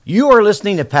You are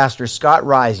listening to Pastor Scott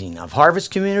Rising of Harvest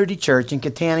Community Church in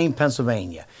Katanning,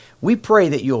 Pennsylvania. We pray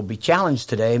that you will be challenged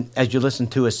today as you listen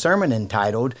to a sermon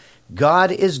entitled,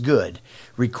 God is Good,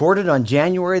 recorded on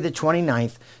January the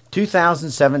 29th,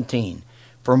 2017.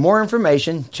 For more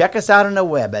information, check us out on the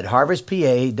web at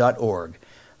harvestpa.org.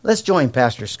 Let's join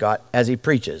Pastor Scott as he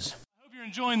preaches. I hope you're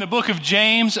enjoying the book of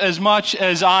James as much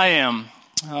as I am.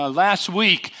 Last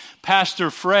week,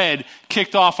 Pastor Fred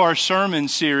kicked off our sermon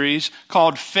series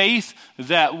called Faith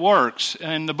That Works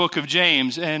in the book of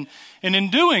James. And in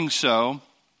doing so,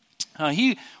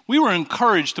 we were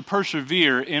encouraged to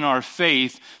persevere in our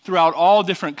faith throughout all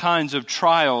different kinds of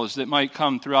trials that might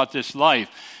come throughout this life.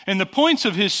 And the points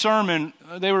of his sermon,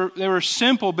 they were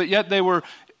simple, but yet they were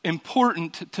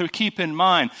important to keep in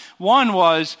mind. One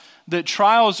was that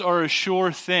trials are a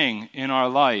sure thing in our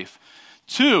life.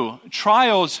 Two,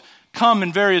 trials come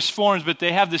in various forms, but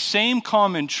they have the same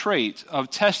common trait of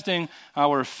testing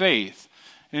our faith.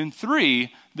 And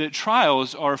three, that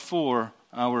trials are for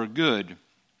our good.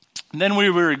 And then we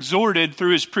were exhorted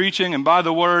through his preaching and by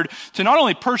the word to not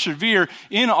only persevere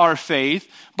in our faith,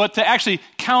 but to actually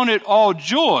count it all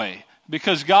joy,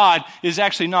 because God is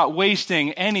actually not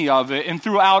wasting any of it. And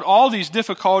throughout all these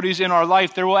difficulties in our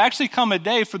life, there will actually come a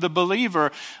day for the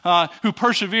believer who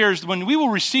perseveres when we will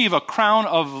receive a crown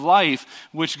of life,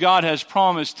 which God has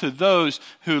promised to those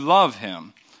who love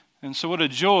him. And so what a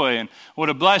joy and what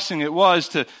a blessing it was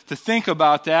to think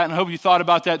about that. And I hope you thought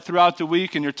about that throughout the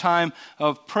week in your time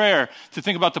of prayer, to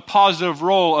think about the positive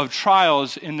role of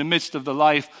trials in the midst of the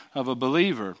life of a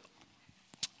believer.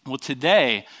 Well,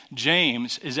 today,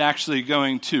 James is actually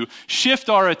going to shift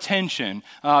our attention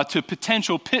to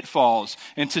potential pitfalls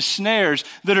and to snares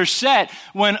that are set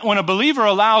when a believer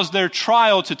allows their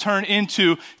trial to turn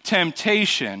into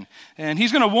temptation. And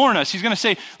he's going to warn us. He's going to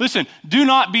say, listen, do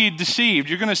not be deceived.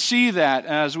 You're going to see that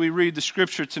as we read the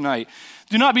scripture tonight.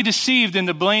 Do not be deceived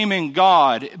into blaming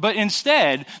God, but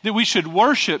instead that we should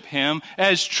worship him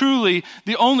as truly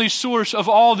the only source of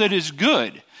all that is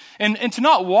good. And to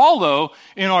not wallow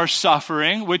in our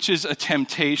suffering, which is a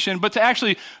temptation, but to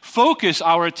actually focus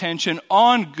our attention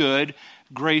on good,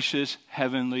 gracious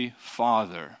Heavenly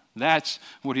Father. That's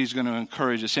what he's going to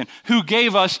encourage us in, who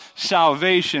gave us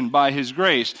salvation by his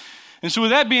grace. And so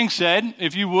with that being said,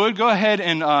 if you would, go ahead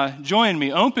and join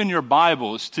me. Open your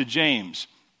Bibles to James.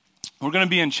 We're going to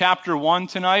be in chapter 1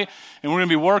 tonight, and we're going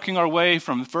to be working our way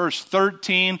from verse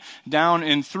 13 down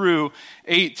and through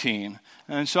 18.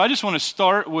 And so I just want to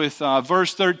start with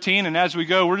verse 13, and as we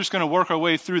go, we're just going to work our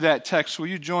way through that text. Will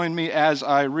you join me as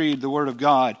I read the Word of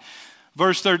God?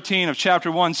 Verse 13 of chapter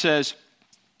 1 says,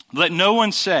 "Let no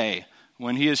one say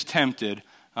when he is tempted,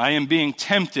 I am being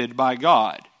tempted by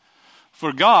God.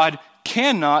 For God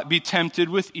cannot be tempted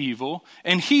with evil,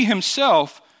 and he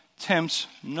himself tempts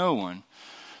no one."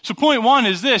 So point one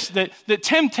is this, that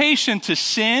temptation to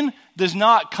sin does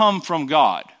not come from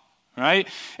God. Right?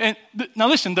 And now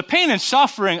listen, the pain and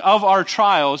suffering of our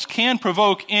trials can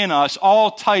provoke in us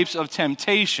all types of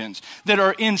temptations that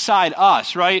are inside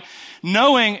us, right?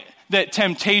 Knowing that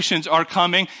temptations are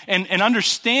coming and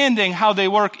understanding how they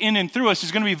work in and through us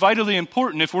is going to be vitally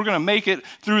important if we're going to make it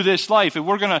through this life, if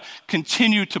we're going to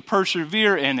continue to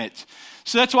persevere in it.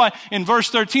 So that's why in verse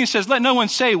 13 it says, let no one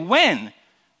say when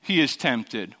he is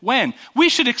tempted. When? We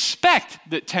should expect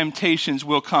that temptations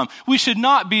will come. We should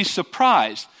not be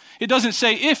surprised. It doesn't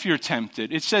say if you're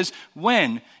tempted. It says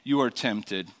when you are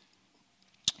tempted.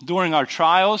 During our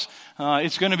trials,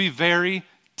 it's going to be very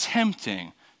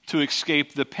tempting to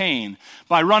escape the pain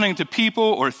by running to people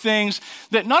or things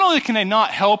that not only can they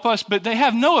not help us, but they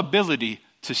have no ability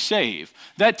to save.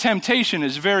 That temptation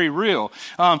is very real.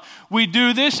 We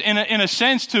do this in a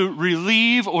sense to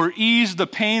relieve or ease the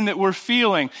pain that we're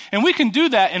feeling. And we can do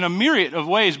that in a myriad of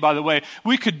ways, by the way.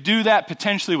 We could do that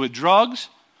potentially with drugs,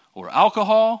 or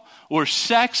alcohol, or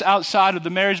sex outside of the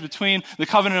marriage between the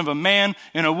covenant of a man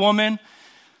and a woman.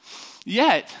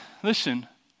 Yet, listen,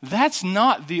 that's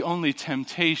not the only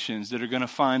temptations that are going to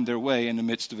find their way in the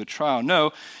midst of a trial.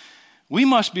 No, we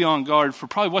must be on guard for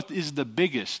probably what is the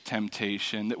biggest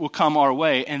temptation that will come our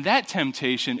way, and that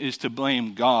temptation is to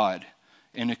blame God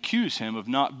and accuse him of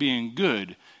not being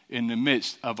good in the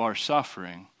midst of our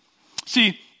suffering.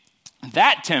 See,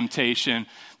 that temptation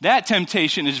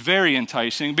is very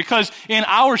enticing because in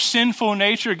our sinful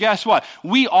nature, guess what?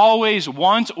 We always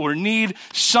want or need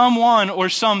someone or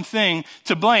something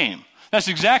to blame. That's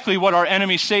exactly what our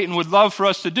enemy Satan would love for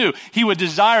us to do. He would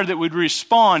desire that we'd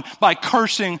respond by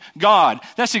cursing God.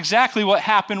 That's exactly what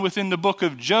happened within the book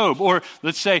of Job, or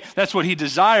let's say that's what he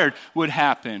desired would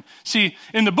happen. See,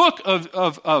 in the book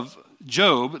of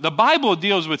Job, the Bible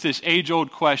deals with this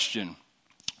age-old question.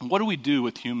 what do we do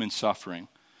with human suffering?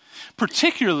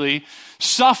 Particularly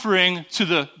suffering to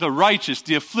the righteous,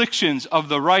 the afflictions of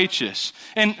the righteous.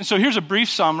 And so here's a brief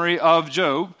summary of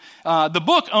Job. The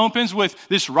book opens with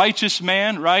this righteous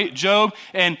man, right, Job,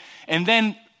 and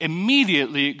then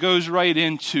immediately it goes right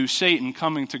into Satan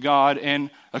coming to God and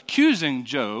accusing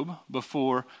Job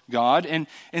before God. And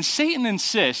Satan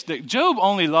insists that Job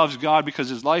only loves God because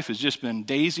his life has just been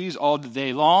daisies all the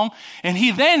day long. And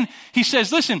he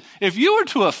says, listen, if you were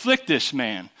to afflict this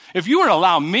man, if you were to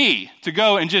allow me to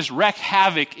go and just wreak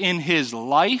havoc in his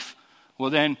life, well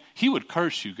then he would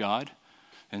curse you, God.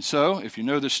 And so, if you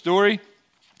know the story,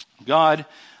 God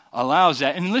allows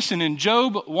that. And listen, in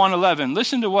Job 1:11,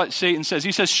 listen to what Satan says.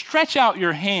 He says, stretch out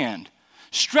your hand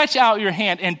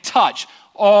and touch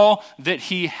all that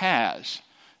he has.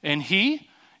 And he,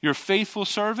 your faithful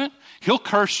servant, he'll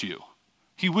curse you.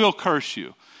 He will curse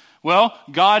you. Well,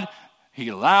 God, he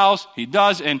allows, he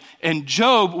does, and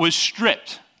Job was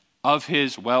stripped of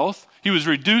his wealth. He was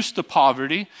reduced to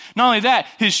poverty. Not only that,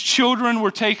 his children were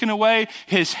taken away.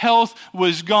 His health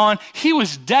was gone. He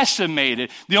was decimated.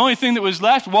 The only thing that was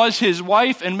left was his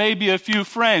wife and maybe a few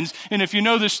friends. And if you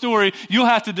know the story, you'll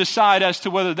have to decide as to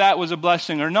whether that was a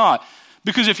blessing or not.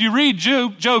 Because if you read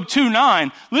Job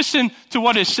 2:9, listen to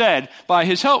what is said by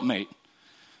his helpmate.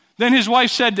 Then his wife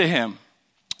said to him,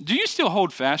 do you still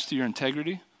hold fast to your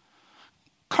integrity?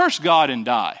 Curse God and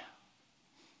die.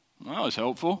 Well, that was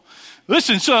helpful.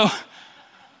 Listen, so,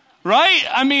 right?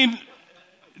 I mean,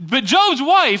 but Job's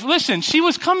wife, listen, she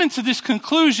was coming to this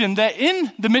conclusion that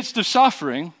in the midst of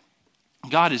suffering,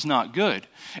 God is not good.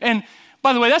 And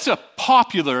by the way, that's a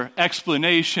popular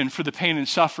explanation for the pain and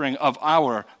suffering of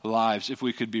our lives, if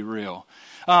we could be real.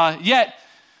 Yet,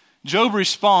 Job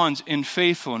responds in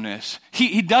faithfulness.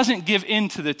 He doesn't give in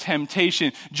to the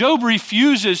temptation. Job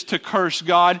refuses to curse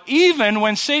God, even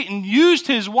when Satan used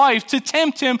his wife to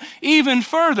tempt him even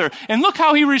further. And look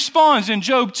how he responds in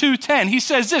Job 2:10. He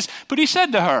says this, but he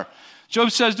said to her,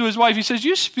 Job says to his wife, he says,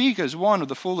 you speak as one of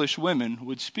the foolish women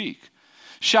would speak.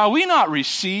 Shall we not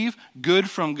receive good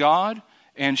from God,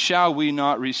 and shall we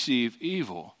not receive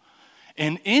evil?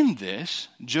 And in this,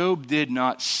 Job did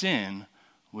not sin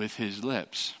with his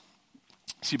lips.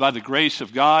 See, by the grace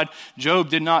of God,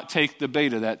 Job did not take the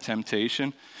bait of that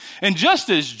temptation. And just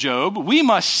as Job, we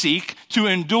must seek to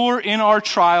endure in our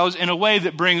trials in a way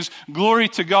that brings glory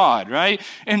to God, right?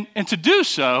 And to do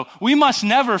so, we must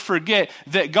never forget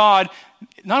that God,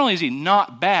 not only is he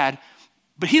not bad,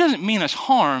 but he doesn't mean us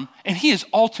harm, and he is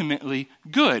ultimately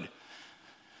good.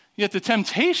 Yet the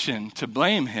temptation to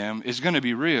blame him is going to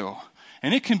be real.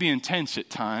 And it can be intense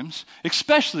at times,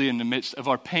 especially in the midst of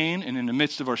our pain and in the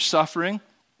midst of our suffering.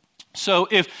 So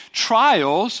if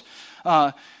trials,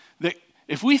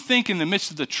 if we think in the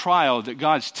midst of the trial that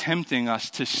God's tempting us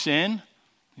to sin,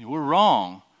 we're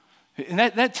wrong. And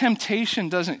that temptation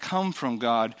doesn't come from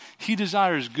God. He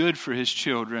desires good for his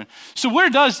children. So where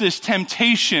does this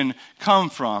temptation come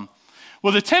from?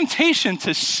 Well, the temptation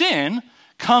to sin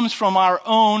comes from our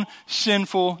own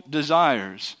sinful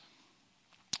desires.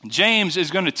 James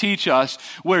is going to teach us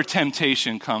where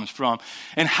temptation comes from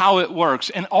and how it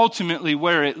works and ultimately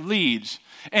where it leads.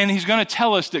 And he's going to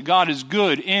tell us that God is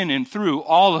good in and through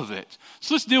all of it.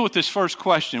 So let's deal with this first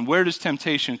question. Where does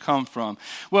temptation come from?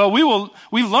 Well,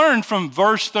 we learn from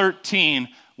verse 13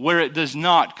 where it does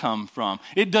not come from.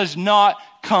 It does not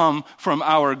come from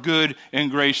our good and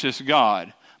gracious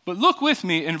God. But look with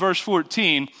me in verse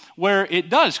 14 where it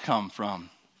does come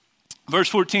from. Verse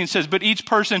 14 says, but each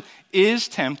person is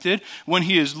tempted when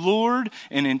he is lured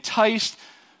and enticed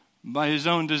by his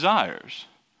own desires.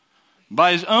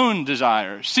 By his own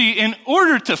desires. See, in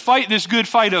order to fight this good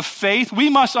fight of faith, we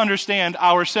must understand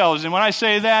ourselves. And when I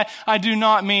say that, I do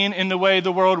not mean in the way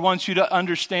the world wants you to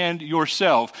understand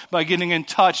yourself, by getting in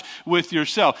touch with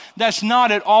yourself. That's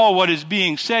not at all what is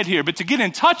being said here, but to get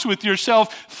in touch with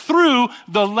yourself through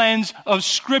the lens of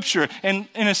Scripture. And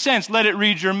in a sense, let it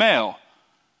read your mail.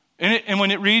 And when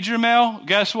it reads your mail,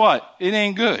 guess what? It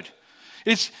ain't good.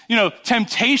 It's,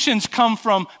 temptations come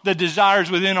from the desires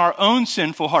within our own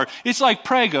sinful heart. It's like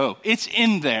Prego. It's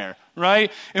in there,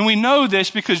 right? And we know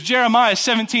this because Jeremiah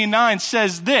 17:9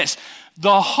 says this,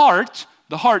 the heart,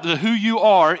 the who you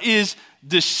are, is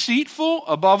deceitful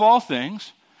above all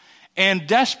things and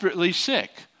desperately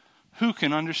sick. Who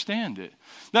can understand it?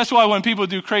 That's why when people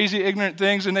do crazy, ignorant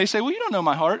things and they say, well, you don't know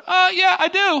my heart. Yeah, I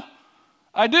do.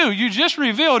 I do. You just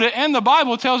revealed it, and the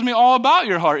Bible tells me all about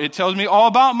your heart. It tells me all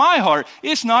about my heart.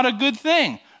 It's not a good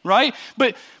thing, right?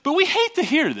 But we hate to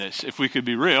hear this, if we could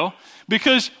be real,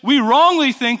 because we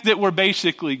wrongly think that we're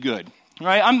basically good,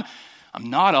 right? I'm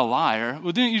not a liar.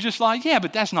 Well, didn't you just lie? Yeah,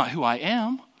 but that's not who I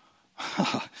am.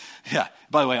 Yeah,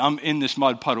 by the way, I'm in this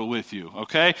mud puddle with you,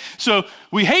 okay? So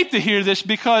we hate to hear this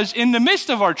because in the midst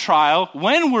of our trial,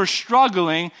 when we're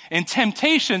struggling and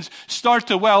temptations start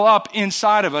to well up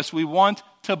inside of us, we want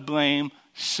to blame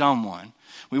someone.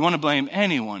 We want to blame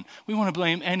anyone. We want to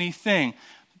blame anything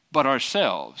but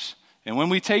ourselves. And when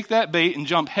we take that bait and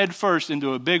jump headfirst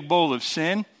into a big bowl of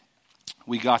sin,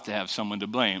 we got to have someone to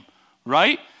blame,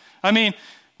 right? I mean,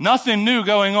 nothing new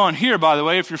going on here, by the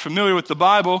way, if you're familiar with the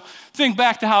Bible. Think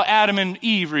back to how Adam and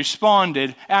Eve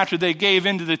responded after they gave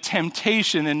into the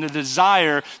temptation and the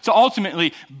desire to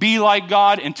ultimately be like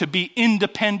God and to be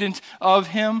independent of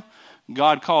him.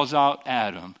 God calls out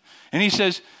Adam, and he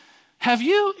says, have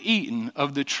you eaten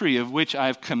of the tree of which I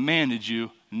have commanded you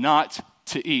not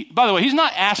to eat? By the way, he's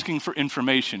not asking for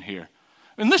information here.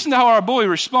 And listen to how our boy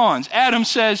responds. Adam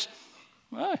says,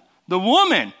 well, the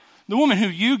woman who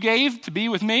you gave to be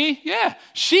with me, yeah,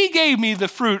 she gave me the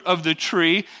fruit of the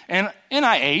tree, and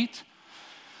I ate.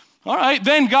 All right,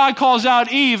 then God calls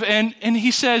out Eve, and he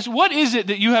says, what is it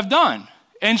that you have done?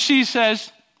 And she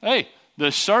says, hey, the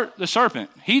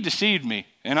serpent, he deceived me,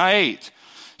 and I ate.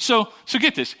 So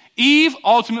get this. Eve,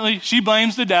 ultimately, she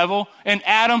blames the devil, and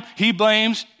Adam, he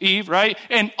blames Eve, right?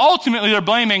 And ultimately, they're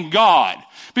blaming God.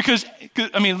 Because,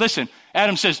 I mean, listen,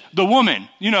 Adam says, the woman,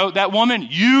 that woman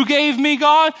you gave me,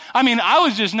 God? I mean, I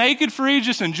was just naked, free,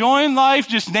 just enjoying life,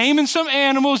 just naming some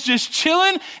animals, just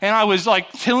chilling, and I was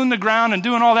like tilling the ground and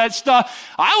doing all that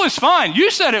stuff. I was fine. You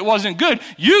said it wasn't good.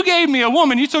 You gave me a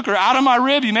woman. You took her out of my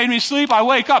rib. You made me sleep. I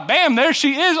wake up. Bam, there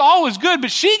she is. All was good, but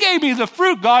she gave me the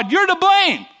fruit, God. You're to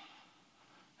blame.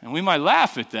 And we might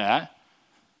laugh at that,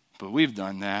 but we've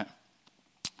done that.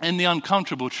 And the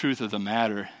uncomfortable truth of the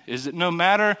matter is that no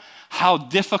matter how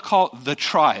difficult the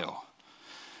trial,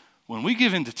 when we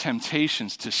give in to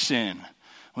temptations to sin,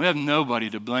 we have nobody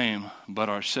to blame but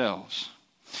ourselves.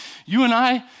 You and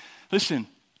I, listen,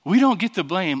 we don't get to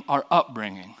blame our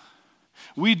upbringing.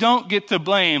 We don't get to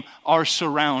blame our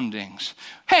surroundings.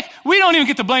 Heck, we don't even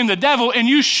get to blame the devil, and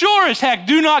you sure as heck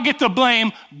do not get to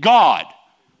blame God.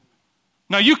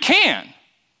 Now, you can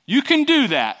do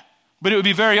that, but it would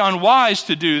be very unwise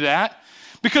to do that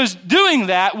because doing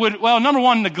that would, well, number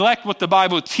one, neglect what the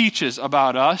Bible teaches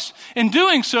about us, and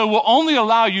doing so will only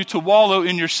allow you to wallow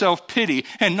in your self-pity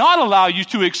and not allow you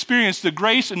to experience the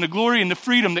grace and the glory and the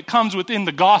freedom that comes within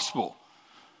the gospel.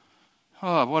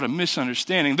 Oh, what a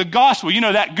misunderstanding. The gospel,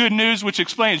 that good news which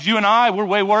explains you and I, we're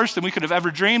way worse than we could have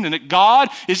ever dreamed, and that God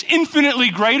is infinitely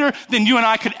greater than you and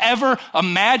I could ever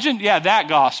imagine. Yeah, that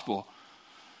gospel.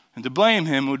 And to blame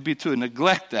him would be to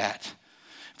neglect that.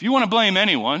 If you want to blame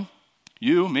anyone,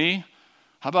 you, me,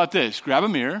 how about this? Grab a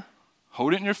mirror,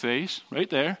 hold it in your face, right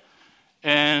there,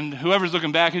 and whoever's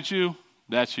looking back at you,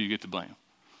 that's who you get to blame.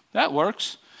 That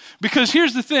works. Because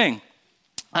here's the thing,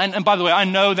 and by the way, I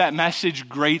know that message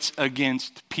grates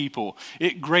against people.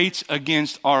 It grates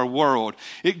against our world.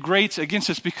 It grates against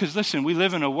us because, listen, we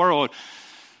live in a world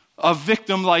of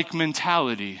victim-like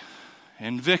mentality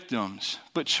and victims.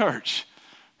 But church,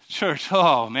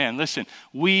 oh man, listen,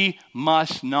 we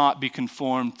must not be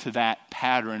conformed to that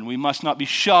pattern. We must not be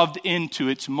shoved into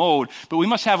its mold, but we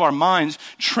must have our minds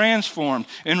transformed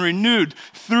and renewed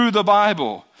through the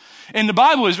Bible. And the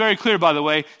Bible is very clear, by the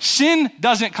way, sin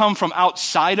doesn't come from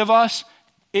outside of us,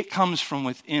 it comes from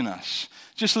within us.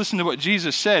 Just listen to what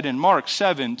Jesus said in Mark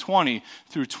 7:20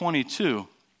 through 22.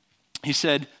 He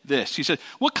said this, he said,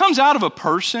 what comes out of a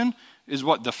person is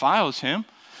what defiles him.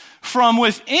 From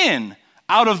within,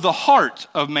 out of the heart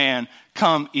of man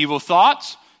come evil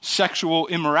thoughts, sexual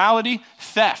immorality,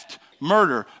 theft,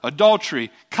 murder,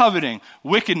 adultery, coveting,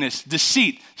 wickedness,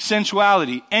 deceit,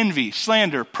 sensuality, envy,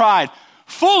 slander, pride,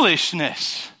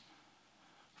 foolishness.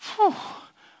 Whew.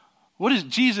 What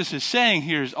Jesus is saying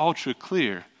here is ultra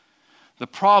clear. The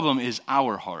problem is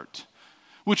our heart,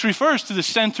 which refers to the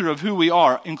center of who we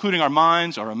are, including our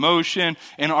minds, our emotion,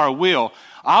 and our will.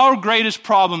 Our greatest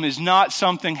problem is not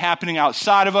something happening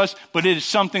outside of us, but it is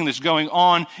something that's going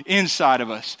on inside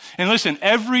of us. And listen,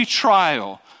 every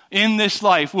trial in this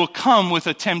life will come with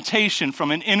a temptation from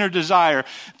an inner desire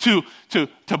to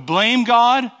blame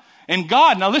God. And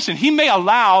God, now listen, he may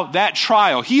allow that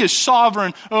trial. He is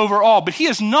sovereign over all, but he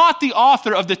is not the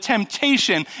author of the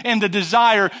temptation and the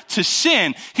desire to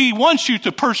sin. He wants you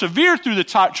to persevere through the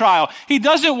trial. He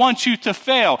doesn't want you to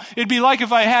fail. It'd be like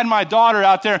if I had my daughter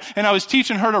out there and I was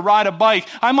teaching her to ride a bike.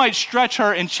 I might stretch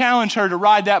her and challenge her to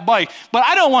ride that bike, but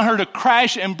I don't want her to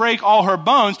crash and break all her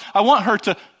bones. I want her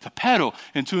to pedal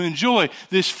and to enjoy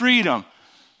this freedom.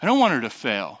 I don't want her to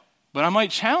fail, but I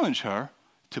might challenge her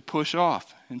to push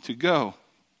off and to go.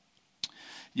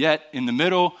 Yet, in the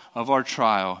middle of our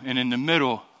trial and in the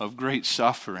middle of great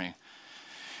suffering,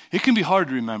 It can be hard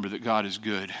to remember that God is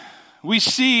good. We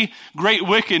see great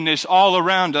wickedness all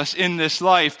around us in this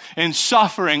life and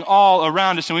suffering all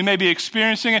around us. And we may be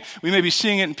experiencing it. We may be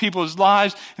seeing it in people's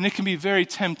lives. And it can be very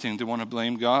tempting to want to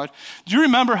blame God. Do you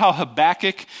remember how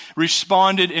Habakkuk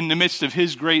responded in the midst of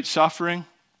his great suffering?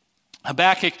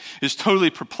 Habakkuk is totally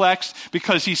perplexed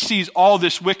because he sees all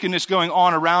this wickedness going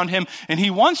on around him, and he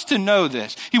wants to know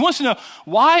this. He wants to know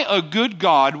why a good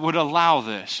God would allow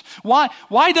this. Why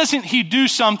doesn't he do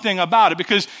something about it?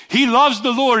 Because he loves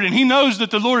the Lord, and he knows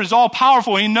that the Lord is all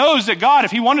powerful. He knows that God,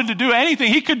 if he wanted to do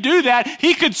anything, he could do that.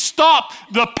 He could stop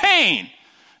the pain.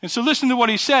 And so listen to what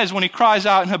he says when he cries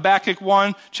out in Habakkuk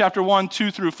 1, chapter 1,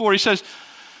 2 through 4. He says,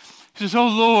 "Oh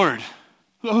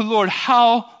Lord,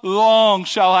 how long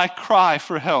shall I cry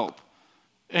for help,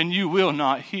 and you will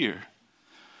not hear?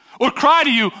 Or cry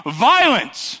to you,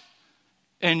 violence,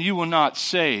 and you will not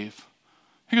save?"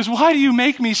 He goes, "Why do you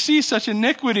make me see such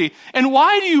iniquity? And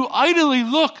why do you idly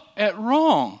look at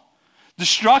wrong?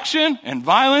 Destruction and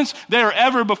violence, they are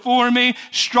ever before me.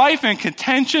 Strife and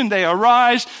contention, they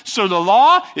arise. So the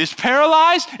law is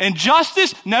paralyzed, and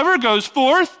justice never goes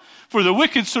forth. For the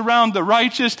wicked surround the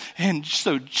righteous, and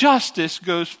so justice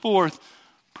goes forth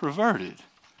perverted."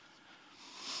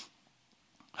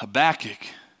 Habakkuk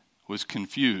was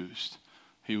confused.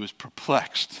 He was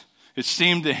perplexed. It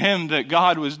seemed to him that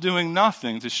God was doing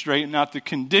nothing to straighten out the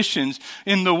conditions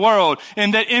in the world,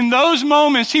 and that in those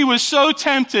moments he was so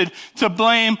tempted to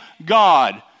blame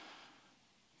God.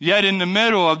 Yet in the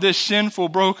middle of this sinful,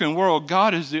 broken world,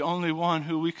 God is the only one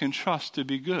who we can trust to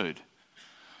be good.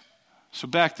 So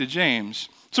back to James.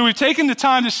 So we've taken the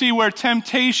time to see where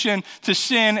temptation to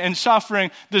sin and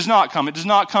suffering does not come. It does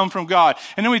not come from God.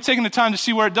 And then we've taken the time to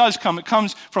see where it does come. It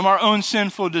comes from our own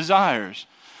sinful desires.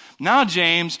 Now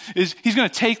James he's going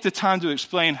to take the time to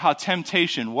explain how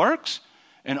temptation works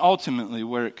and ultimately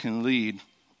where it can lead.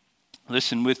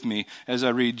 Listen with me as I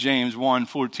read James 1,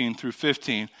 14 through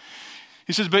 15.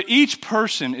 He says, "But each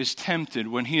person is tempted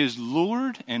when he is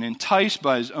lured and enticed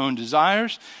by his own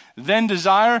desires. Then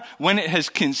desire, when it has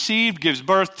conceived, gives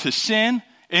birth to sin.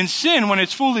 And sin, when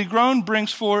it's fully grown,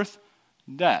 brings forth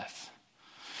death."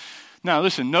 Now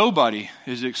listen, nobody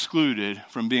is excluded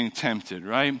from being tempted,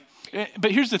 right?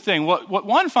 But here's the thing. What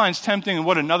one finds tempting and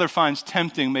what another finds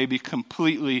tempting may be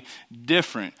completely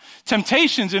different.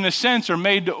 Temptations, in a sense, are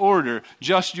made to order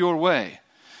just your way.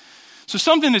 So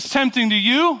something that's tempting to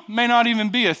you may not even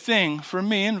be a thing for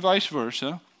me, and vice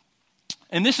versa.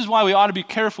 And this is why we ought to be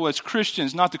careful as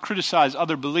Christians not to criticize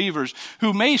other believers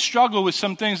who may struggle with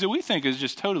some things that we think is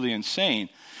just totally insane.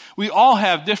 We all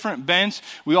have different bents.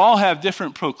 We all have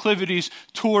different proclivities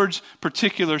towards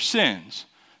particular sins.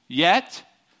 Yet,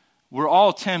 we're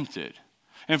all tempted.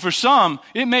 And for some,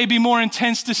 it may be more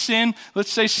intense to sin,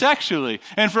 let's say sexually.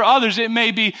 And for others, it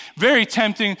may be very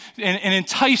tempting and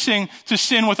enticing to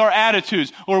sin with our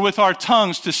attitudes or with our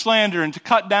tongues, to slander and to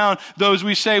cut down those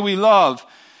we say we love.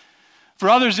 For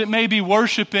others, it may be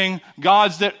worshiping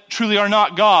gods that truly are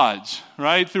not gods,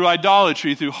 right? Through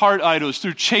idolatry, through heart idols,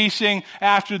 through chasing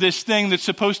after this thing that's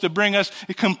supposed to bring us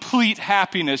a complete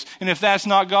happiness. And if that's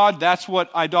not God, that's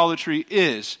what idolatry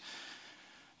is.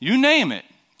 You name it.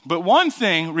 But one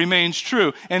thing remains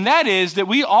true, and that is that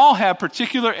we all have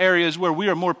particular areas where we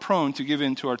are more prone to give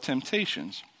in to our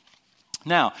temptations.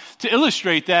 Now, to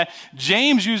illustrate that,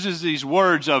 James uses these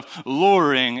words of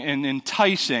luring and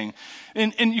enticing.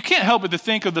 And you can't help but to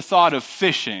think of the thought of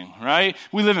fishing, right?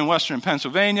 We live in Western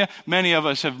Pennsylvania. Many of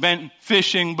us have been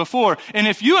fishing before. And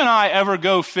if you and I ever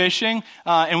go fishing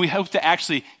and we hope to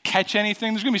actually catch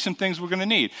anything, there's going to be some things we're going to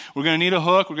need. We're going to need a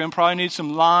hook. We're going to probably need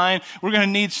some line. We're going to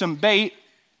need some bait.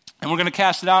 And we're going to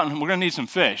cast it out, and we're going to need some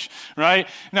fish, right?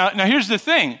 Now here's the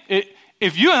thing.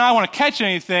 If you and I want to catch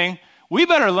anything, we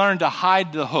better learn to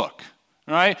hide the hook,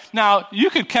 right? Now,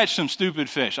 you could catch some stupid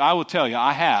fish. I will tell you,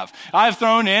 I have. I've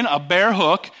thrown in a bare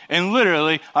hook, and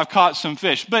literally, I've caught some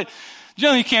fish. But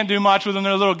generally, you can't do much with them.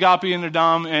 They're a little guppy, and they're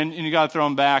dumb, and you got to throw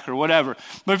them back or whatever.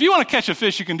 But if you want to catch a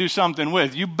fish you can do something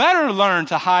with, you better learn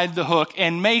to hide the hook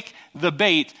and make the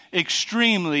bait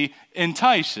extremely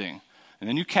enticing. And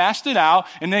then you cast it out,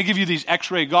 and they give you these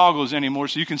x-ray goggles anymore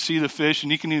so you can see the fish,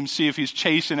 and you can even see if he's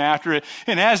chasing after it.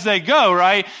 And as they go,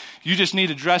 right, you just need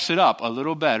to dress it up a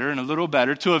little better and a little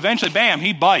better to eventually, bam,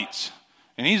 he bites.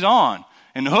 And he's on.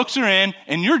 And the hooks are in,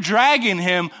 and you're dragging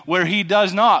him where he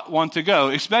does not want to go,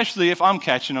 especially if I'm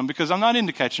catching him, because I'm not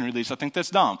into catch and release. I think that's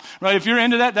dumb, right? If you're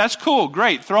into that, that's cool,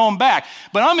 great, throw him back.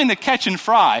 But I'm into catch and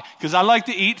fry because I like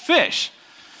to eat fish.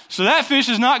 So that fish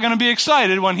is not going to be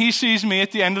excited when he sees me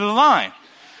at the end of the line.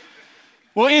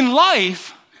 Well, in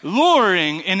life,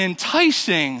 luring and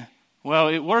enticing, well,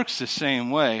 it works the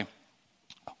same way.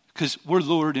 because we're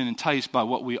lured and enticed by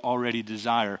what we already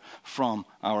desire from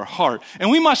our heart. And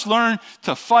we must learn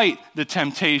to fight the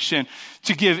temptation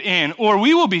to give in, or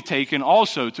we will be taken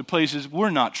also to places we're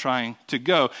not trying to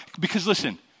go. Because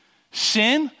listen,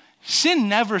 sin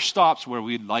never stops where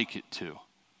we'd like it to.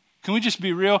 Can we just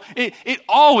be real? It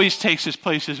always takes us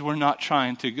places we're not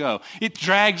trying to go. It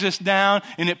drags us down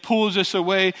and it pulls us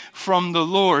away from the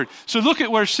Lord. So look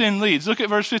at where sin leads. Look at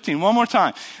verse 15 one more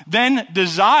time. Then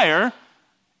desire,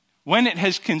 when it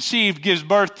has conceived, gives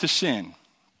birth to sin.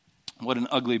 What an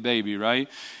ugly baby, right?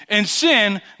 And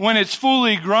sin, when it's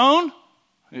fully grown,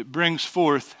 it brings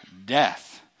forth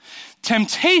death.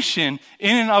 Temptation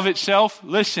in and of itself,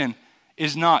 listen,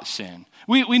 is not sin.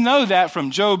 We know that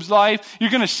from Job's life. You're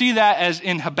going to see that as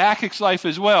in Habakkuk's life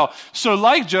as well. So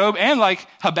like Job and like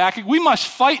Habakkuk, we must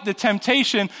fight the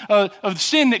temptation of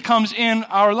sin that comes in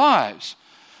our lives.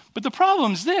 But the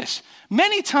problem is this.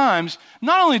 Many times,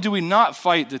 not only do we not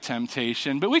fight the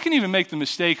temptation, but we can even make the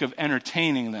mistake of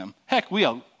entertaining them. Heck, we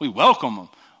welcome them.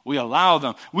 We allow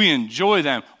them. We enjoy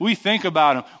them. We think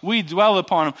about them. We dwell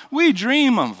upon them. We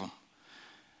dream of them.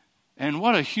 And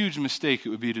what a huge mistake it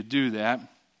would be to do that.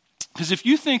 Because if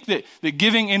you think that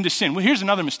giving into sin, well, here's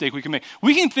another mistake we can make.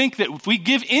 We can think that if we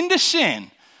give into sin,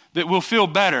 that we'll feel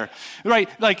better, right?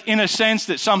 Like in a sense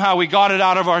that somehow we got it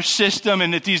out of our system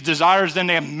and that these desires, then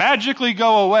they magically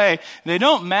go away. They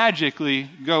don't magically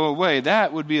go away.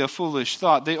 That would be a foolish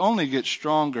thought. They only get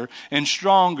stronger and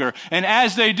stronger. And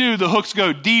as they do, the hooks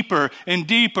go deeper and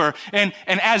deeper. And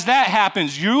as that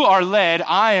happens,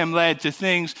 I am led to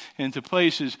things and to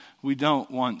places we don't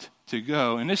want to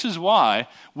go. And this is why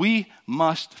we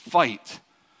must fight.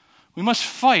 We must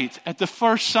fight at the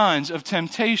first signs of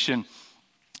temptation.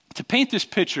 To paint this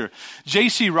picture,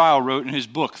 J.C. Ryle wrote in his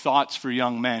book, Thoughts for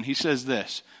Young Men, he says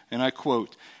this, and I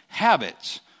quote,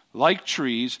 "Habits, like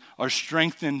trees, are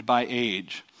strengthened by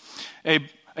age. A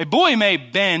boy may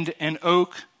bend an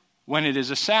oak when it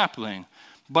is a sapling,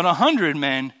 but 100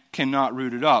 men cannot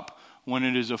root it up when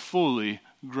it is a fully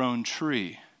grown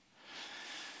tree."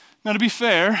 Now, to be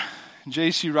fair,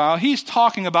 J.C. Ryle, he's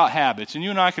talking about habits, and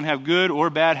you and I can have good or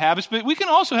bad habits, but we can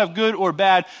also have good or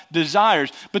bad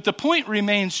desires. But the point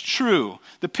remains true.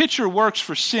 The picture works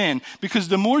for sin, because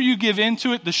the more you give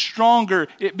into it, the stronger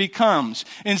it becomes.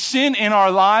 And sin in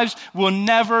our lives will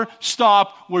never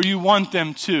stop where you want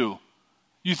them to.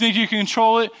 You think you can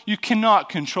control it? You cannot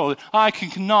control it. I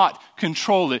cannot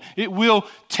control it. It will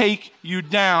take you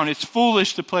down. It's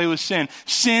foolish to play with sin.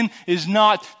 Sin is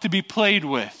not to be played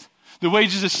with. The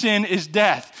wages of sin is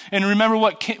death. And remember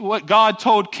what God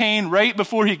told Cain right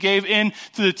before he gave in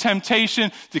to the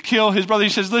temptation to kill his brother. He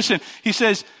says, listen,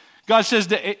 God says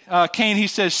to Cain, he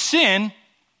says, sin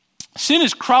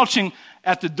is crouching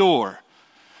at the door.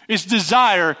 Its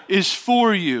desire is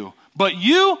for you, but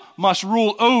you must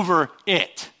rule over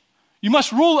it. You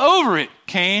must rule over it,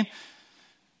 Cain.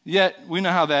 Yet we know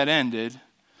how that ended.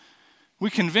 We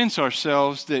convince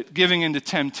ourselves that giving into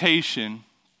temptation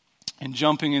and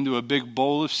jumping into a big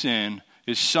bowl of sin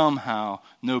is somehow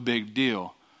no big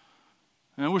deal.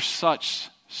 And we're such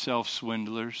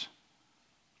self-swindlers.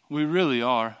 We really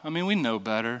are. I mean, we know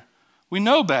better. We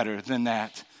know better than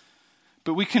that.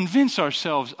 But we convince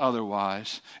ourselves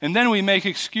otherwise. And then we make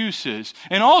excuses.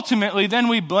 And ultimately, then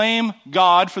we blame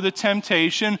God for the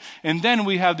temptation. And then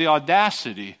we have the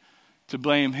audacity to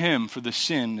blame him for the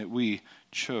sin that we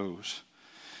chose.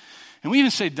 And we even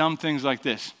say dumb things like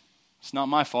this. It's not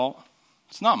my fault.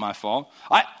 It's not my fault.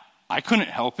 I couldn't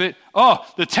help it. Oh,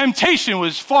 the temptation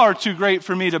was far too great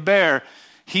for me to bear.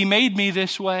 He made me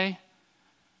this way.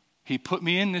 He put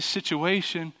me in this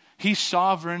situation. He's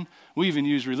sovereign. We even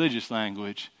use religious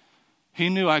language. He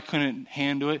knew I couldn't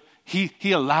handle it.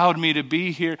 He allowed me to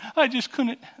be here. I just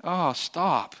couldn't. Oh,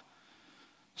 stop.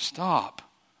 Stop.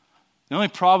 The only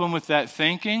problem with that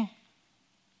thinking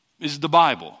is the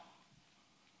Bible.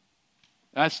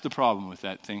 That's the problem with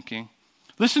that thinking.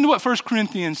 Listen to what 1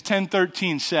 Corinthians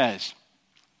 10:13 says.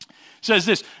 It says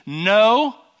this,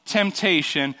 "No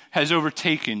temptation has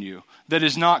overtaken you that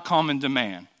is not common to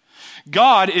man.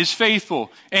 God is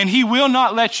faithful, and he will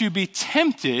not let you be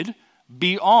tempted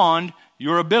beyond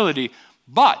your ability.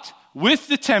 But with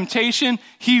the temptation,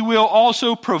 he will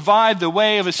also provide the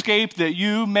way of escape that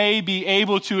you may be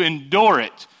able to endure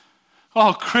it."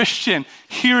 Oh, Christian,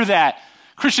 hear that.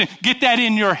 Christian, get that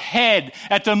in your head.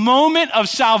 At the moment of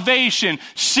salvation,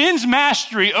 sin's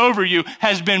mastery over you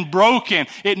has been broken.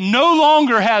 It no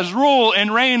longer has rule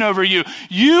and reign over you.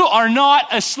 You are not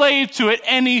a slave to it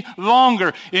any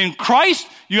longer. In Christ,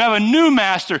 you have a new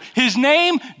master. His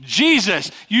name,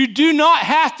 Jesus. You do not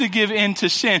have to give in to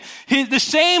sin. The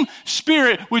same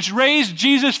Spirit which raised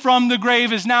Jesus from the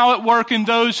grave is now at work in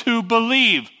those who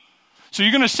believe. So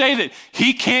you're going to say that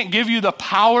he can't give you the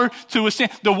power to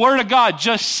withstand? The Word of God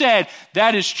just said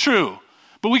that is true.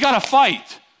 But we got to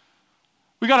fight.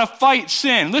 We got to fight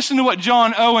sin. Listen to what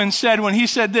John Owen said when he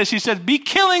said this. He said, be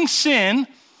killing sin,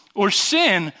 or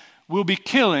sin will be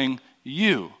killing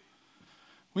you.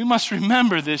 We must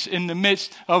remember this in the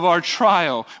midst of our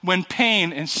trial, when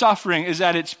pain and suffering is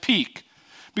at its peak.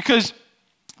 Because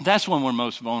that's when we're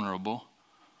most vulnerable.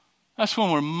 That's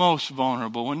when we're most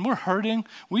vulnerable. When we're hurting,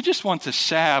 we just want to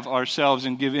salve ourselves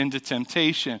and give in to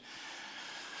temptation.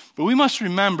 But we must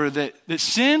remember that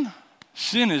sin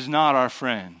is not our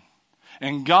friend.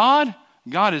 And God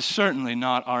is certainly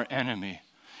not our enemy.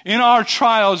 In our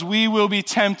trials, we will be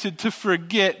tempted to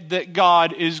forget that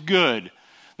God is good.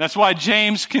 That's why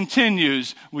James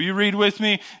continues. Will you read with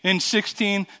me in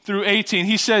 16 through 18?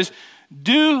 He says,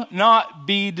 do not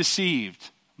be deceived,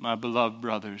 my beloved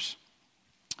brothers.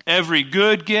 Every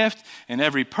good gift and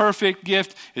every perfect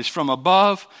gift is from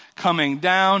above, coming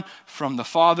down from the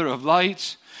Father of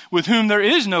lights, with whom there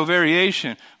is no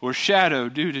variation or shadow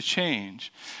due to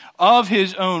change. Of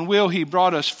his own will he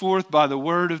brought us forth by the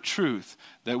word of truth,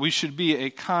 that we should be a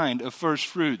kind of first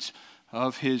fruits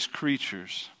of his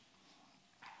creatures.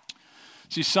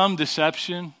 See, some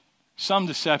deception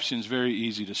is very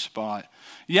easy to spot.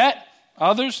 Yet,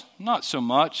 others, not so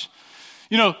much.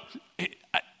 You know,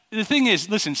 the thing is,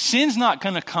 listen, sin's not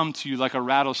going to come to you like a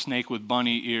rattlesnake with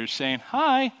bunny ears saying,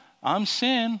 hi, I'm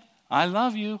sin, I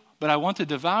love you, but I want to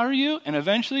devour you and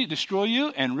eventually destroy you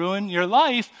and ruin your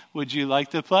life. Would you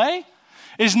like to play?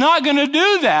 It's not going to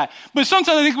do that. But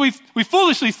sometimes I think we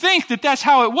foolishly think that that's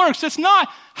how it works. That's not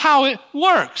how it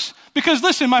works. Because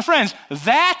listen, my friends,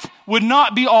 that would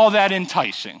not be all that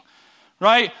enticing,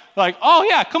 right? Like, oh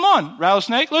yeah, come on,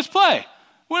 rattlesnake, let's play.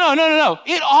 Well, no.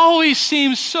 It always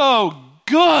seems so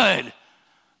good.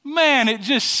 Man, it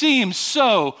just seems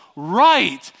so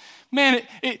right. Man,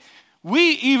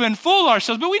 we even fool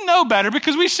ourselves, but we know better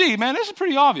because we see, man, this is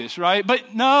pretty obvious, right?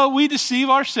 But no, we deceive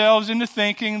ourselves into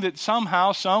thinking that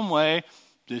somehow, some way,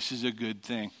 this is a good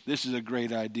thing. This is a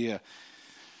great idea.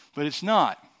 But it's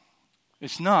not.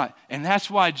 It's not. And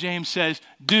that's why James says,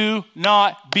 do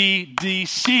not be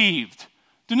deceived.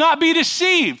 Do not be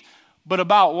deceived. But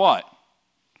about what?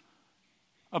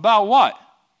 About what?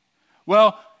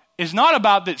 Well, it's not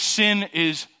about that sin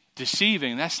is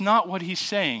deceiving. That's not what he's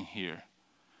saying here.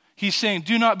 He's saying,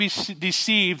 do not be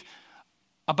deceived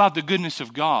about the goodness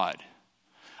of God.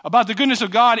 About the goodness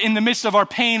of God in the midst of our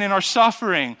pain and our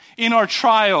suffering, in our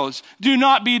trials. Do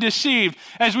not be deceived.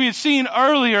 As we had seen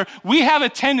earlier, we have a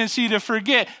tendency to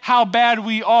forget how bad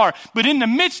we are. But in the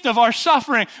midst of our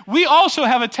suffering, we also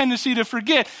have a tendency to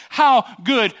forget how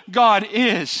good God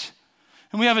is.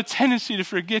 And we have a tendency to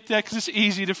forget that because it's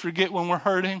easy to forget when we're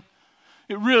hurting.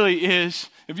 It really is.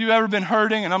 If you've ever been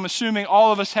hurting, and I'm assuming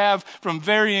all of us have from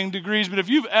varying degrees, but if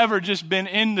you've ever just been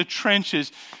in the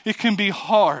trenches, it can be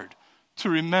hard to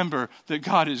remember that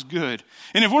God is good.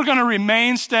 And if we're going to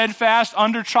remain steadfast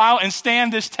under trial and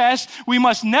stand this test, we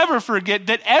must never forget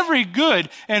that every good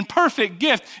and perfect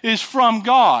gift is from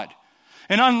God.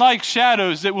 And unlike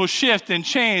shadows that will shift and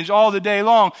change all the day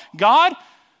long, God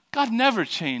never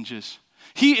changes.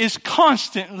 He is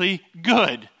constantly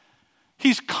good.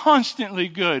 He's constantly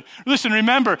good. Listen,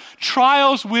 remember,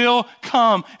 trials will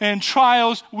come and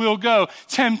trials will go.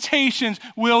 Temptations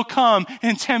will come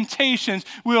and temptations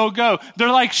will go. They're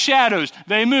like shadows.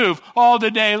 They move all the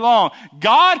day long.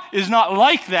 God is not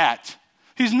like that.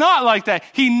 He's not like that.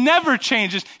 He never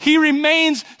changes. He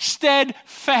remains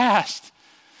steadfast.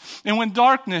 And when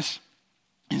darkness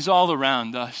is all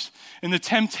around us and the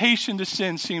temptation to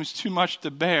sin seems too much to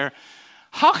bear,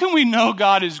 how can we know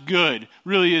God is good,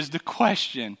 really is the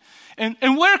question.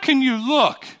 And where can you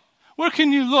look? Where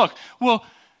can you look? Well,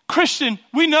 Christian,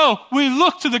 we know we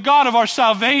look to the God of our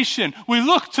salvation. We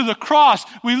look to the cross.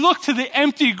 We look to the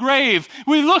empty grave.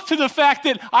 We look to the fact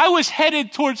that I was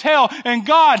headed towards hell, and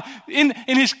God, in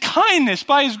his kindness,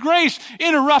 by his grace,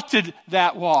 interrupted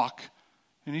that walk.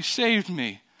 And he saved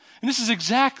me. And this is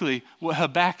exactly what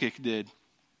Habakkuk did.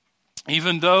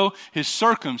 Even though his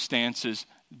circumstances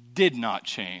did not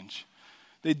change.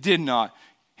 They did not.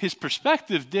 His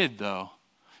perspective did, though.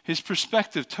 His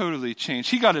perspective totally changed.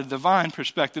 He got a divine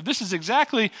perspective. This is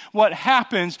exactly what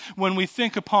happens when we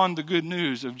think upon the good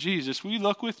news of Jesus. Will you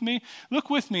look with me? Look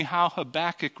with me how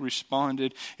Habakkuk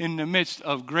responded in the midst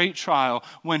of great trial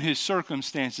when his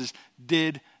circumstances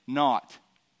did not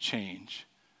change.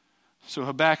 So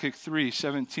Habakkuk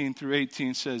 3:17 through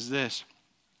 18 says this.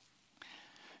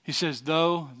 He says,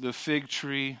 though the fig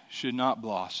tree should not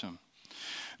blossom,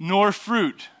 nor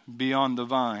fruit be on the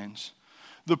vines,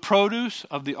 the produce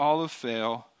of the olive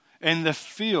fail, and the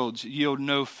fields yield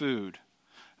no food.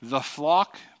 The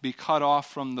flock be cut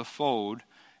off from the fold,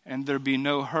 and there be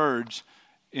no herds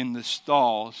in the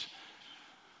stalls.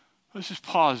 Let's just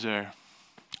pause there.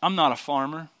 I'm not a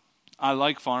farmer. I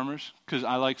like farmers because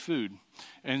I like food.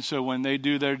 And so when they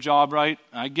do their job right,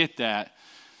 I get that.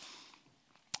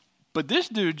 But this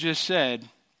dude just said,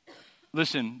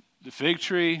 listen, the fig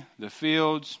tree, the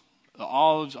fields, the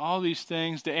olives, all these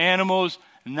things, the animals,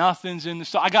 nothing's in the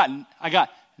store. I got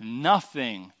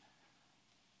nothing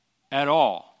at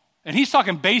all. And he's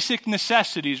talking basic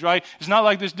necessities, right? It's not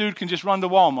like this dude can just run to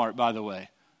Walmart, by the way.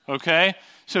 Okay?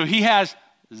 So he has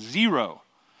zero.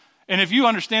 And if you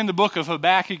understand the book of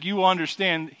Habakkuk, you will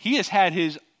understand he has had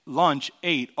his lunch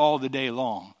ate all the day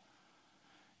long.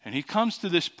 And he comes to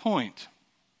this point,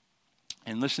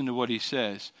 and listen to what he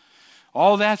says.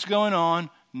 All that's going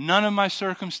on. None of my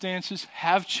circumstances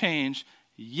have changed.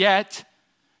 Yet,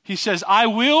 he says, I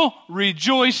will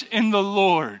rejoice in the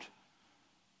Lord.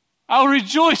 I'll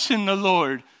rejoice in the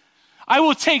Lord. I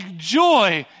will take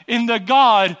joy in the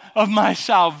God of my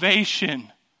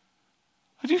salvation.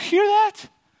 Did you hear that?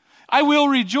 I will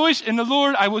rejoice in the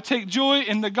Lord. I will take joy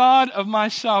in the God of my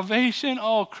salvation.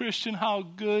 Oh, Christian, how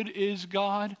good is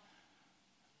God?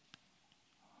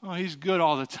 Oh, he's good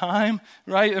all the time,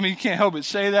 right? I mean, you can't help but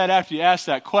say that after you ask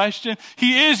that question.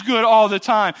 He is good all the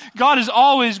time. God is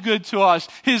always good to us.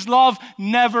 His love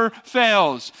never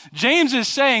fails. James is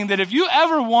saying that if you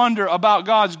ever wonder about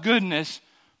God's goodness,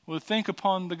 well, think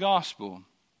upon the gospel.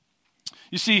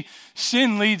 You see,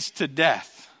 sin leads to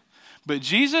death. But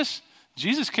Jesus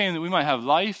came that we might have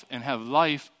life and have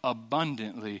life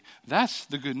abundantly. That's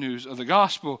the good news of the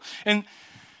gospel. And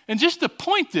just to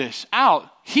point this out,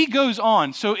 he goes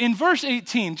on. So in verse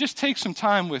 18, just take some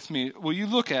time with me. Will you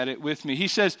look at it with me? He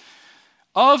says,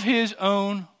 of his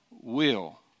own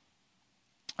will,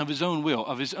 of his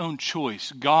own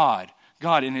choice, God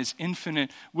in his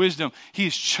infinite wisdom, he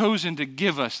has chosen to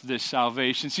give us this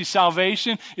salvation. See,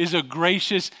 salvation is a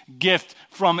gracious gift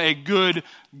from a good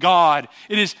God.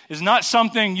 It is not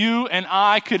something you and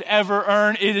I could ever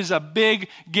earn. It is a big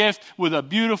gift with a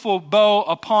beautiful bow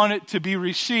upon it to be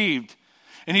received.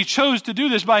 And he chose to do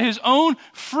this by his own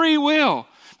free will.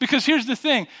 Because here's the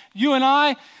thing, you and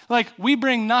I, we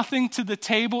bring nothing to the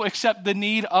table except the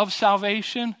need of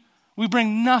salvation. We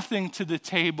bring nothing to the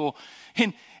table.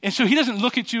 And so he doesn't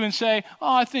look at you and say,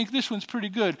 oh, I think this one's pretty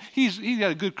good. He's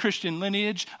got a good Christian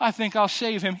lineage. I think I'll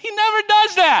save him. He never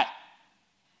does that.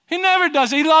 He never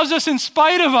does it. He loves us in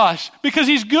spite of us because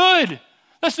he's good.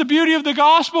 That's the beauty of the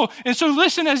gospel. And so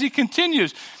listen as he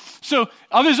continues. So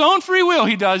of his own free will,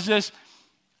 he does this.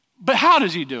 But how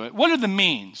does he do it? What are the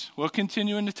means? We'll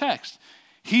continue in the text.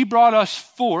 He brought us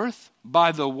forth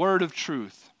by the word of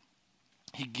truth.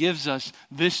 He gives us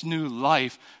this new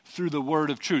life through the word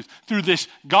of truth, through this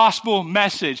gospel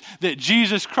message that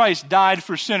Jesus Christ died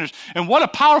for sinners. And what a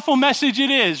powerful message it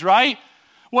is, right?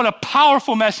 What a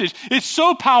powerful message. It's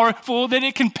so powerful that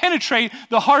it can penetrate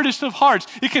the hardest of hearts.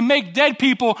 It can make dead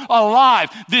people alive.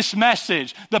 This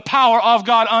message, the power of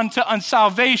God unto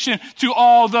salvation to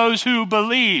all those who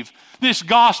believe. This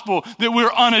gospel that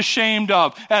we're unashamed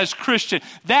of as Christians.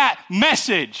 That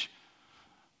message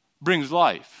brings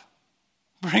life.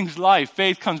 Brings life.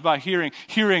 Faith comes by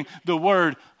hearing the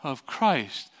word of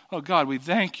Christ. Oh God, we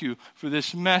thank you for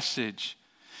this message.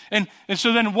 And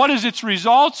so then what is its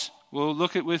results? Well,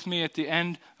 look at with me at the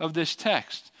end of this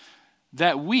text.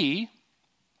 That we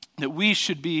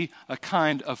should be a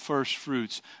kind of first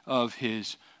fruits of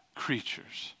his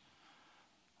creatures.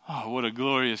 Oh, what a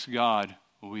glorious God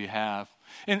we have.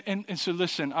 And so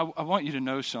listen, I want you to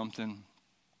know something.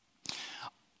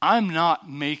 I'm not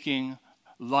making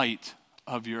light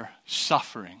of your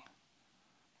suffering.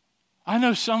 I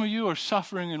know some of you are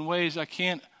suffering in ways I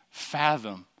can't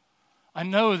fathom. I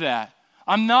know that.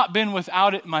 I've not been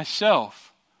without it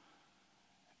myself.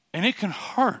 And it can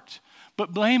hurt.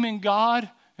 But blaming God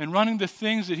and running to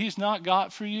things that he's not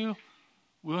got for you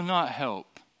will not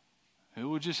help. It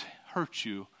will just hurt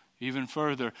you even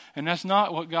further. And that's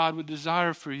not what God would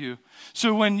desire for you.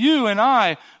 So when you and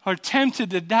I are tempted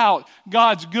to doubt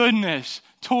God's goodness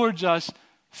towards us,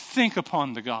 think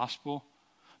upon the gospel.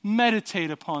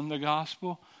 Meditate upon the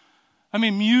gospel. I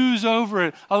mean, muse over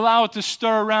it. Allow it to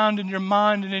stir around in your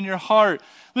mind and in your heart.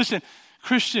 Listen,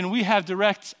 Christian, we have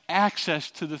direct access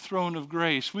to the throne of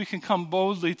grace. We can come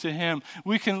boldly to him.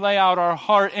 We can lay out our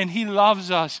heart, and he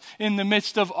loves us in the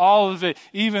midst of all of it,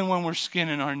 even when we're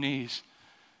skinning our knees,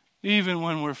 even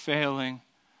when we're failing.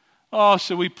 Oh,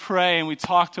 so we pray and we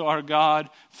talk to our God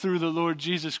through the Lord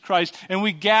Jesus Christ, and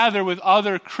we gather with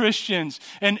other Christians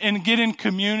and get in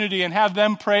community and have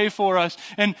them pray for us.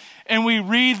 And we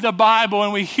read the Bible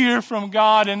and we hear from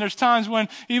God. And there's times when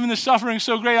even the suffering is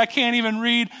so great I can't even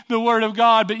read the Word of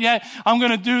God, but yet I'm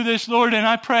going to do this, Lord, and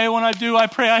I pray when I do, I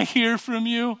pray I hear from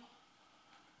you.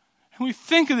 And we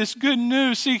think of this good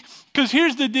news. See, because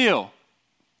here's the deal.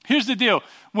 Here's the deal.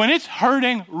 When it's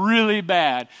hurting really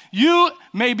bad, you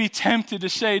may be tempted to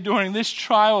say during this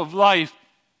trial of life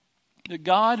that,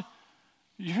 God,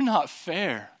 you're not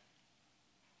fair.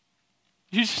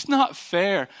 You're just not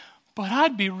fair. But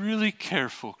I'd be really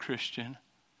careful, Christian.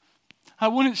 I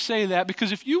wouldn't say that,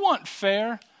 because if you want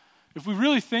fair, if we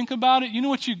really think about it, you know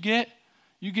what you get?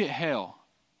 You get hell.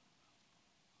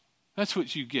 That's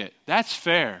what you get. That's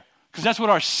fair. Because that's what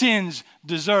our sins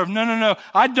deserve. No.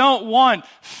 I don't want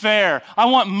fair. I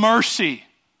want mercy.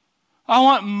 I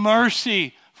want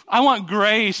mercy. I want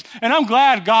grace. And I'm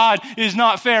glad God is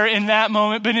not fair in that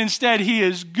moment, but instead he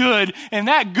is good. And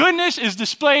that goodness is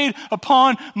displayed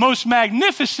upon most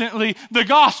magnificently the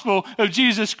gospel of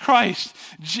Jesus Christ.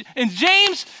 And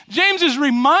James is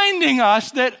reminding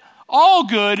us that all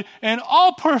good and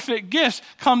all perfect gifts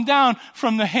come down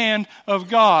from the hand of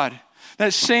God.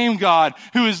 That same God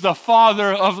who is the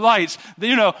Father of lights,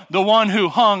 the one who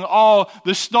hung all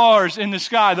the stars in the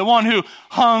sky, the one who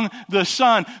hung the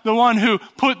sun, the one who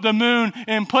put the moon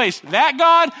in place. That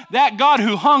God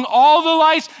who hung all the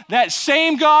lights, that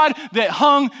same God that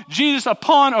hung Jesus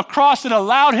upon a cross, that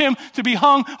allowed him to be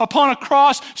hung upon a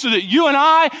cross so that you and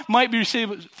I might be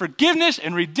receiving forgiveness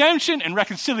and redemption and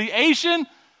reconciliation.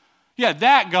 Yeah,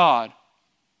 that God.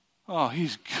 Oh,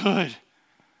 he's good.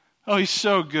 Oh, he's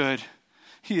so good.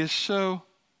 He is so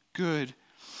good.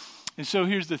 And so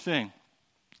here's the thing,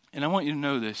 and I want you to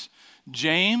know this.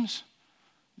 James,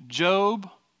 Job,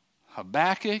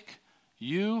 Habakkuk,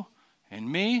 you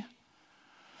and me,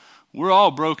 we're all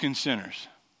broken sinners.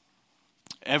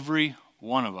 Every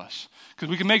one of us. Because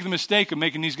we can make the mistake of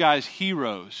making these guys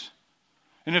heroes.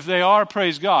 And if they are,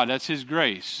 praise God, that's his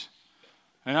grace.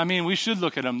 And I mean, we should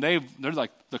look at them. They're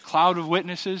like the cloud of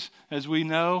witnesses, as we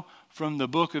know from the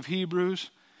book of Hebrews.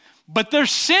 But they're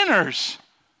sinners.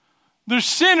 They're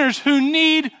sinners who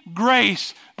need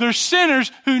grace. They're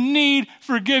sinners who need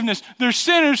forgiveness. They're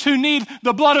sinners who need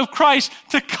the blood of Christ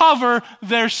to cover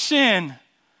their sin.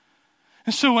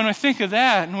 And so when I think of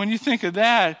that, and when you think of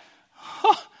that,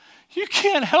 you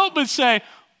can't help but say,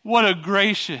 what a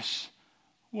gracious,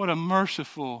 what a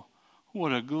merciful,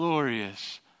 what a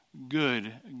glorious,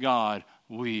 good God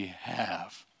we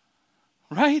have.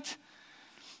 Right?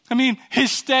 I mean,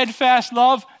 his steadfast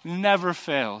love never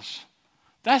fails.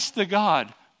 That's the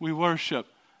God we worship.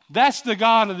 That's the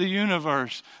God of the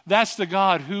universe. That's the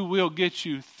God who will get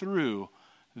you through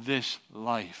this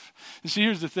life. And see,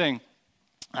 here's the thing.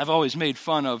 I've always made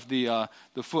fun of the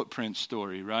footprint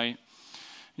story, right?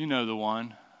 You know the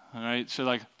one, all right? So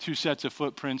like 2 sets of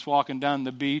footprints walking down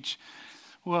the beach.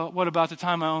 Well, what about the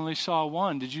time I only saw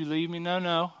one? Did you leave me?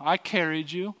 No, I carried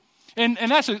you. And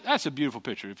that's a beautiful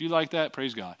picture. If you like that,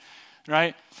 praise God,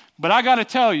 right? But I got to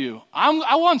tell you,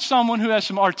 I want someone who has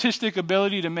some artistic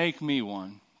ability to make me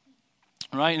one,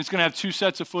 right? And it's going to have 2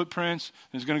 sets of footprints.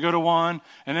 And it's going to go to one,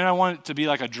 and then I want it to be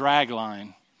like a drag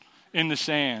line in the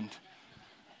sand,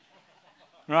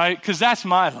 right? Because that's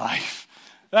my life.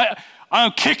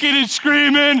 I'm kicking and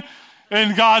screaming,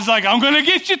 and God's like, I'm going to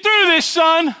get you through this,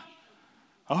 son.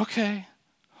 Okay.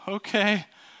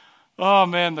 Oh,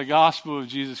 man, the gospel of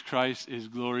Jesus Christ is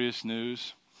glorious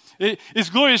news.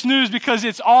 It's glorious news because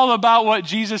it's all about what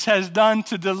Jesus has done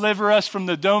to deliver us from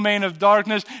the domain of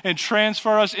darkness and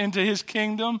transfer us into his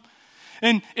kingdom.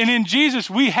 And in Jesus,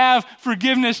 we have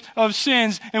forgiveness of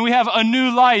sins, and we have a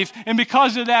new life. And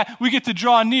because of that, we get to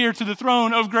draw near to the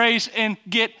throne of grace and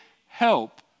get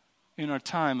help in our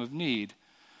time of need.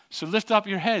 So lift up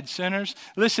your head, sinners.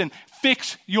 Listen,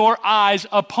 fix your eyes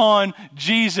upon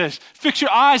Jesus. Fix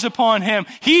your eyes upon him.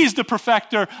 He's the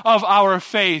perfecter of our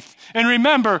faith. And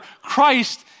remember,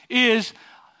 Christ is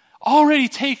already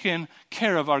taken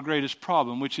care of our greatest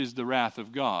problem, which is the wrath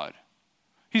of God.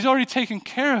 He's already taken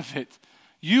care of it.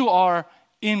 You are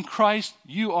in Christ.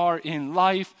 You are in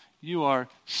life. You are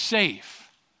safe.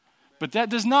 But that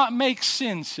does not make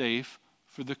sin safe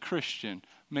for the Christian.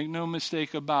 Make no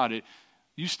mistake about it.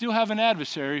 You still have an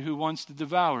adversary who wants to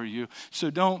devour you. So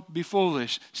don't be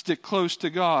foolish. Stick close to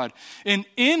God. And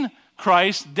in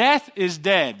Christ, death is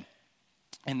dead.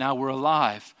 And now we're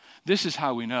alive. This is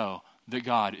how we know that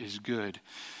God is good.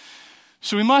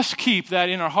 So we must keep that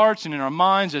in our hearts and in our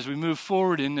minds as we move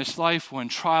forward in this life. When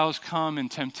trials come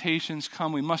and temptations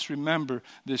come, we must remember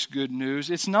this good news.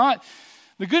 The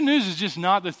good news is just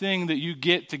not the thing that you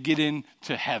get to get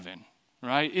into heaven,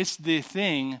 right?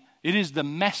 It is the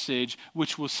message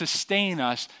which will sustain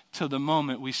us till the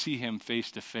moment we see him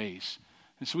face to face.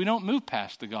 And so we don't move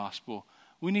past the gospel.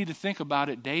 We need to think about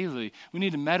it daily. We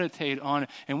need to meditate on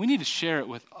it, and we need to share it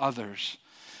with others.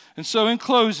 And so in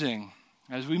closing,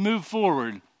 as we move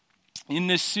forward in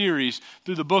this series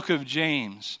through the book of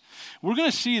James, we're going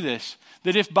to see this,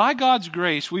 that if by God's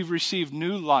grace we've received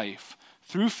new life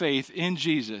through faith in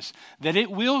Jesus, that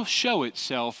it will show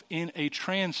itself in a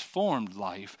transformed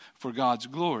life for God's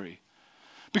glory.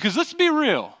 Because let's be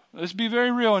real. Let's be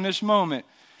very real in this moment.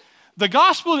 The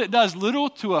gospel that does little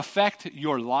to affect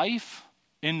your life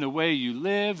in the way you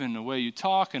live, in the way you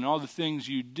talk, and all the things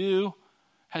you do,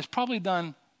 has probably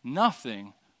done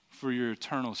nothing for your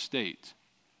eternal state.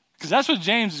 Because that's what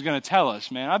James is going to tell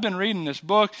us, man. I've been reading this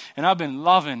book, and I've been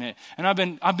loving it. And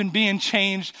I've been being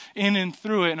changed in and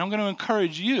through it. And I'm going to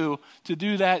encourage you to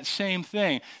do that same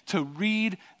thing, to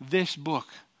read this book.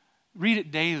 Read it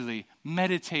daily.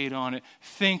 Meditate on it.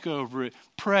 Think over it.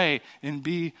 Pray, and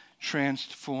be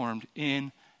transformed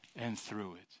in and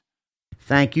through it.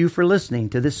 Thank you for listening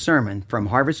to this sermon from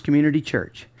Harvest Community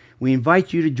Church. We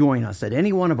invite you to join us at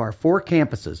any one of our 4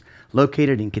 campuses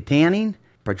located in Kittanning,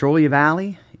 Petrolia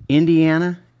Valley,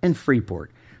 Indiana, and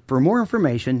Freeport. For more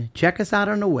information, check us out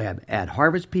on the web at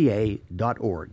harvestpa.org.